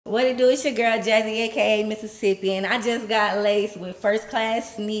What it do? It's your girl Jaszie, aka Mississippi, and I just got laced with first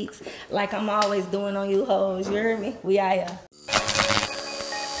class sneaks like I'm always doing on you hoes. You heard me? We out here.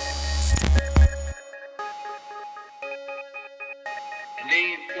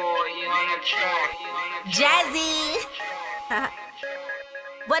 Jaszie.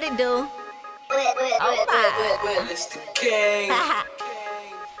 What it do? Oh my. It's the king. Oh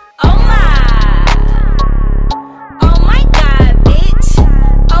my. Oh my God, bitch.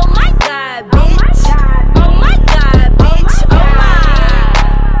 Oh my God, bitch. Oh my God, bitch. Oh my.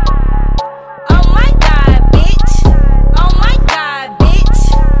 Oh my God, bitch. Oh my God, bitch.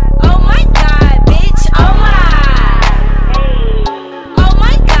 Oh my God, bitch. Oh my. Oh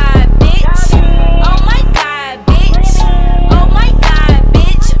my God, bitch. Oh my God, bitch. Oh my God,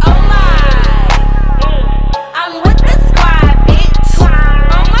 bitch. Oh my. I'm with the squad, bitch.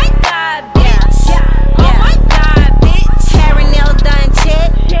 Oh my God, bitch. Oh my God, bitch. Hair and nails done check.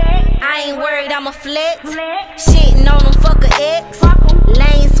 I ain't worried, I'ma flex. Shitting on him, fuck a ex.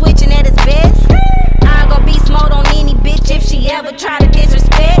 Lane switching at his best. I go beast mode on any bitch if she ever try to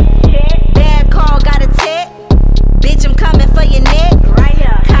disrespect. Bad call, got a tech. Bitch, I'm coming for your neck.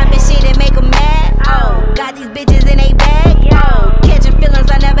 Copping shit and make 'em mad. Oh, got these bitches in they bag. Oh, catching feelings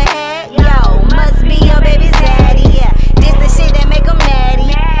I never had. Yo, must be your baby's daddy. Yeah, this the shit that make 'em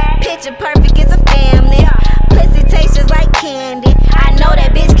natty. Picture perfect, it's a family. Pussy tastes just like candy. I know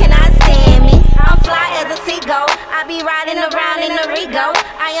that bitch cannot stand me. I'm fly as a seagull. I be riding around in the Rego.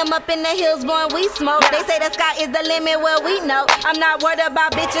 I am up in the hills, boy, we smoke. They say the sky is the limit, well, we know. I'm not worried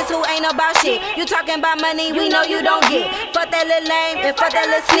about bitches who ain't about shit. You talking about money, we know you don't get. Fuck that little lame and fuck that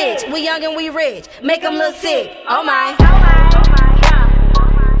little snitch. We young and we rich, make 'em look sick. Oh my.